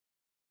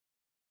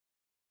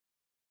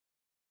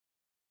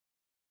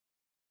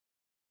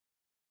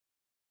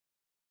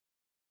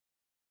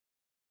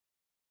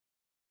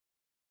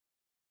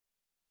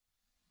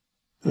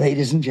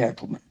Ladies and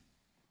gentlemen,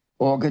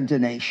 organ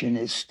donation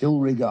is still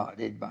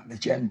regarded by the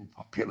general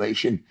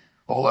population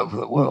all over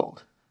the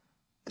world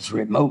as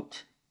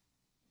remote,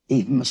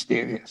 even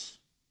mysterious.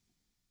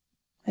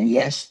 And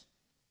yes,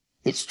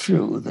 it's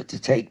true that to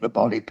take the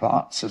body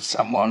parts of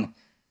someone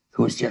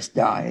who has just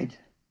died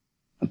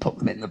and put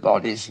them in the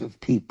bodies of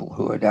people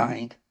who are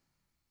dying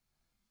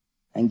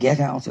and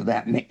get out of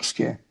that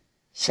mixture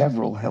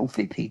several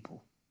healthy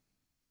people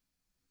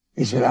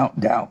is without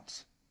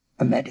doubt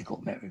a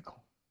medical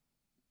miracle.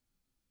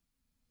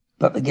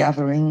 But the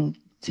gathering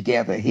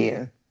together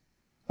here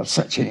of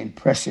such an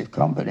impressive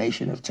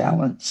combination of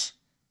talents,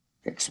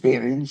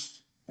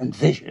 experience, and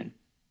vision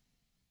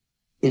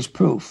is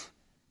proof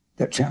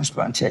that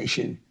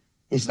transplantation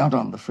is not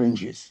on the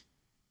fringes,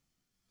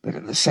 but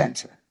at the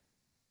center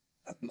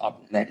of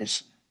modern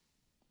medicine.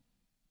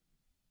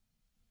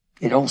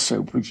 It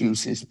also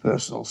produces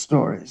personal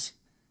stories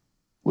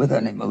with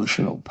an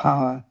emotional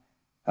power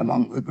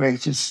among the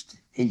greatest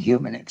in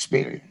human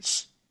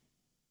experience,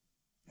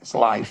 as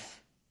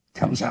life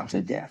comes out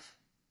of death.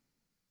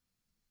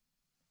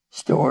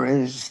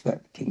 Stories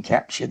that can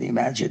capture the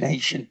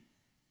imagination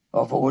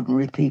of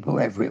ordinary people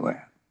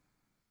everywhere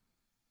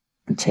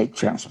and take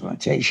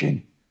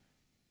transplantation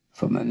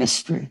from a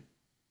mystery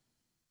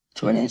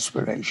to an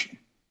inspiration,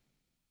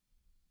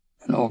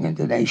 an organ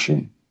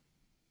donation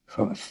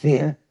from a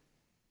fear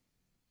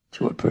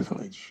to a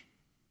privilege.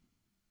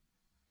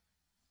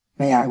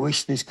 May I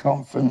wish this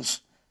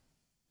conference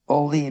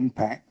all the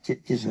impact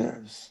it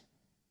deserves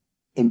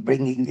in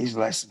bringing these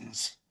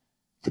lessons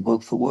to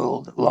both the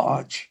world at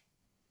large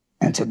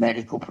and to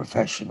medical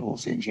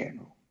professionals in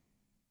general.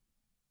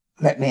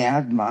 Let me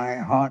add my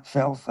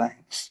heartfelt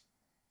thanks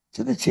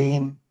to the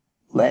team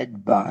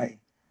led by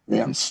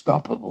the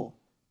unstoppable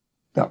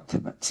Dr.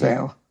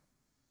 Matzel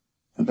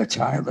and the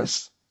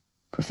tireless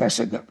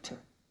Professor Gupta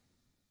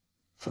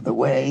for the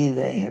way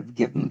they have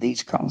given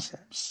these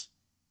concepts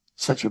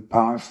such a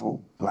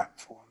powerful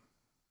platform.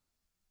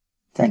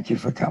 Thank you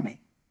for coming.